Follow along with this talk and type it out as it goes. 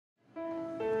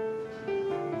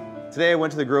Today I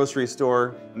went to the grocery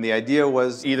store, and the idea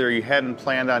was either you hadn't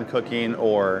planned on cooking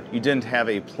or you didn't have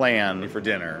a plan for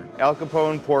dinner. Al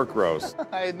Capone pork roast.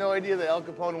 I had no idea that Al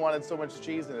Capone wanted so much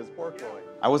cheese in his pork loin.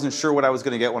 I wasn't sure what I was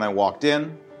gonna get when I walked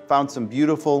in. Found some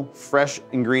beautiful, fresh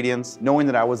ingredients, knowing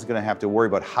that I wasn't gonna have to worry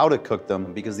about how to cook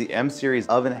them because the M-Series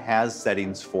oven has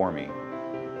settings for me.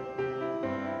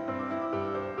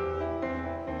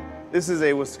 This is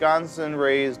a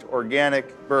Wisconsin-raised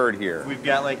organic bird here. We've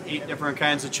got like 8 different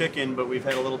kinds of chicken, but we've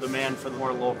had a little demand for the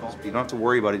more local. You don't have to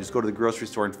worry about it. Just go to the grocery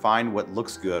store and find what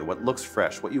looks good, what looks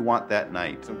fresh, what you want that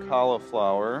night. Some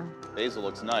cauliflower. Basil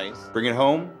looks nice. Bring it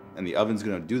home, and the oven's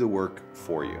gonna do the work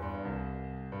for you.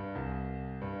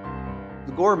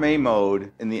 The Gourmet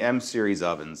Mode in the M-Series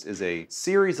ovens is a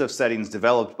series of settings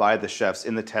developed by the chefs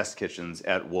in the test kitchens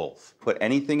at Wolf. Put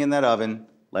anything in that oven,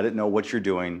 let it know what you're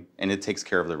doing, and it takes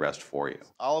care of the rest for you.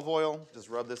 Olive oil, just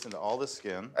rub this into all the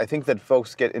skin. I think that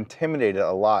folks get intimidated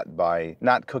a lot by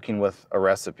not cooking with a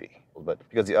recipe. But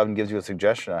because the oven gives you a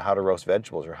suggestion on how to roast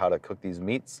vegetables or how to cook these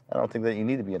meats, I don't think that you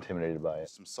need to be intimidated by it.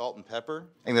 Some salt and pepper.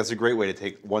 I think that's a great way to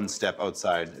take one step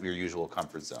outside of your usual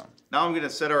comfort zone. Now I'm gonna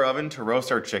set our oven to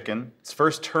roast our chicken. Let's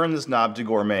first turn this knob to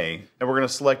gourmet. And we're gonna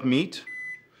select meat.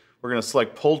 We're gonna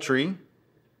select poultry.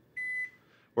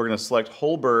 We're gonna select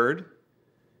whole bird.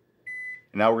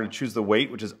 And now we're gonna choose the weight,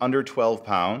 which is under 12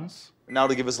 pounds. Now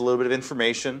to give us a little bit of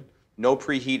information, no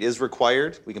preheat is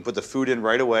required. We can put the food in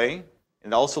right away.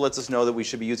 It also lets us know that we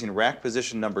should be using rack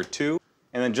position number 2.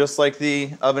 And then just like the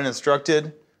oven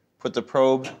instructed, put the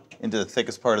probe into the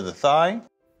thickest part of the thigh,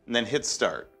 and then hit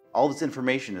start. All this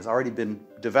information has already been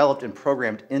developed and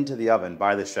programmed into the oven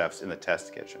by the chefs in the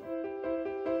test kitchen.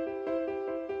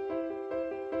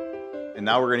 And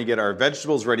now we're gonna get our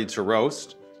vegetables ready to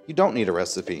roast. You don't need a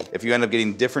recipe. If you end up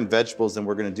getting different vegetables than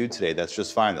we're gonna do today, that's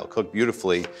just fine. They'll cook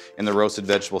beautifully in the roasted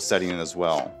vegetable setting as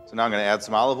well. So now I'm gonna add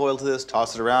some olive oil to this,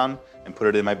 toss it around, and put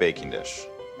it in my baking dish.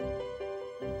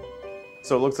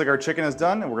 So it looks like our chicken is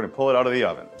done, and we're gonna pull it out of the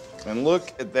oven. And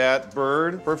look at that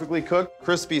bird, perfectly cooked,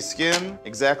 crispy skin,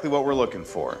 exactly what we're looking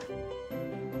for.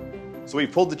 So we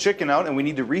pulled the chicken out, and we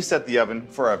need to reset the oven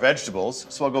for our vegetables.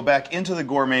 So I'll go back into the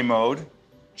gourmet mode,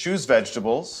 choose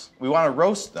vegetables. We want to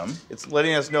roast them. It's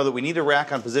letting us know that we need a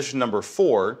rack on position number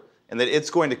 4 and that it's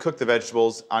going to cook the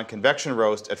vegetables on convection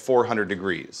roast at 400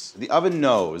 degrees. The oven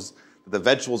knows that the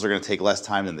vegetables are going to take less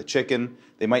time than the chicken.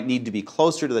 They might need to be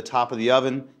closer to the top of the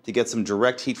oven to get some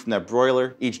direct heat from that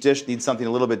broiler. Each dish needs something a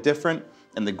little bit different,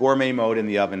 and the gourmet mode in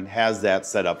the oven has that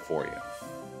set up for you.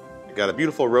 We've got a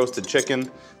beautiful roasted chicken,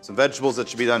 some vegetables that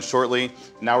should be done shortly.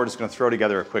 Now we're just going to throw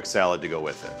together a quick salad to go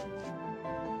with it.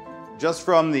 Just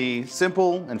from the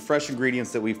simple and fresh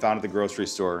ingredients that we found at the grocery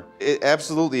store, it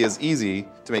absolutely is easy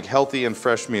to make healthy and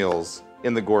fresh meals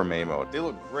in the gourmet mode. They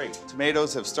look great.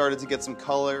 Tomatoes have started to get some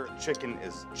color. Chicken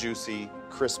is juicy,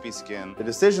 crispy skin. The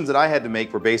decisions that I had to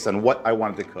make were based on what I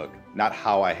wanted to cook, not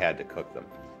how I had to cook them.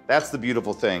 That's the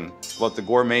beautiful thing about the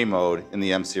gourmet mode in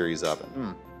the M-Series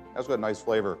oven. That's got a nice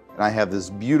flavor. And I have this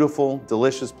beautiful,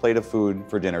 delicious plate of food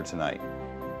for dinner tonight.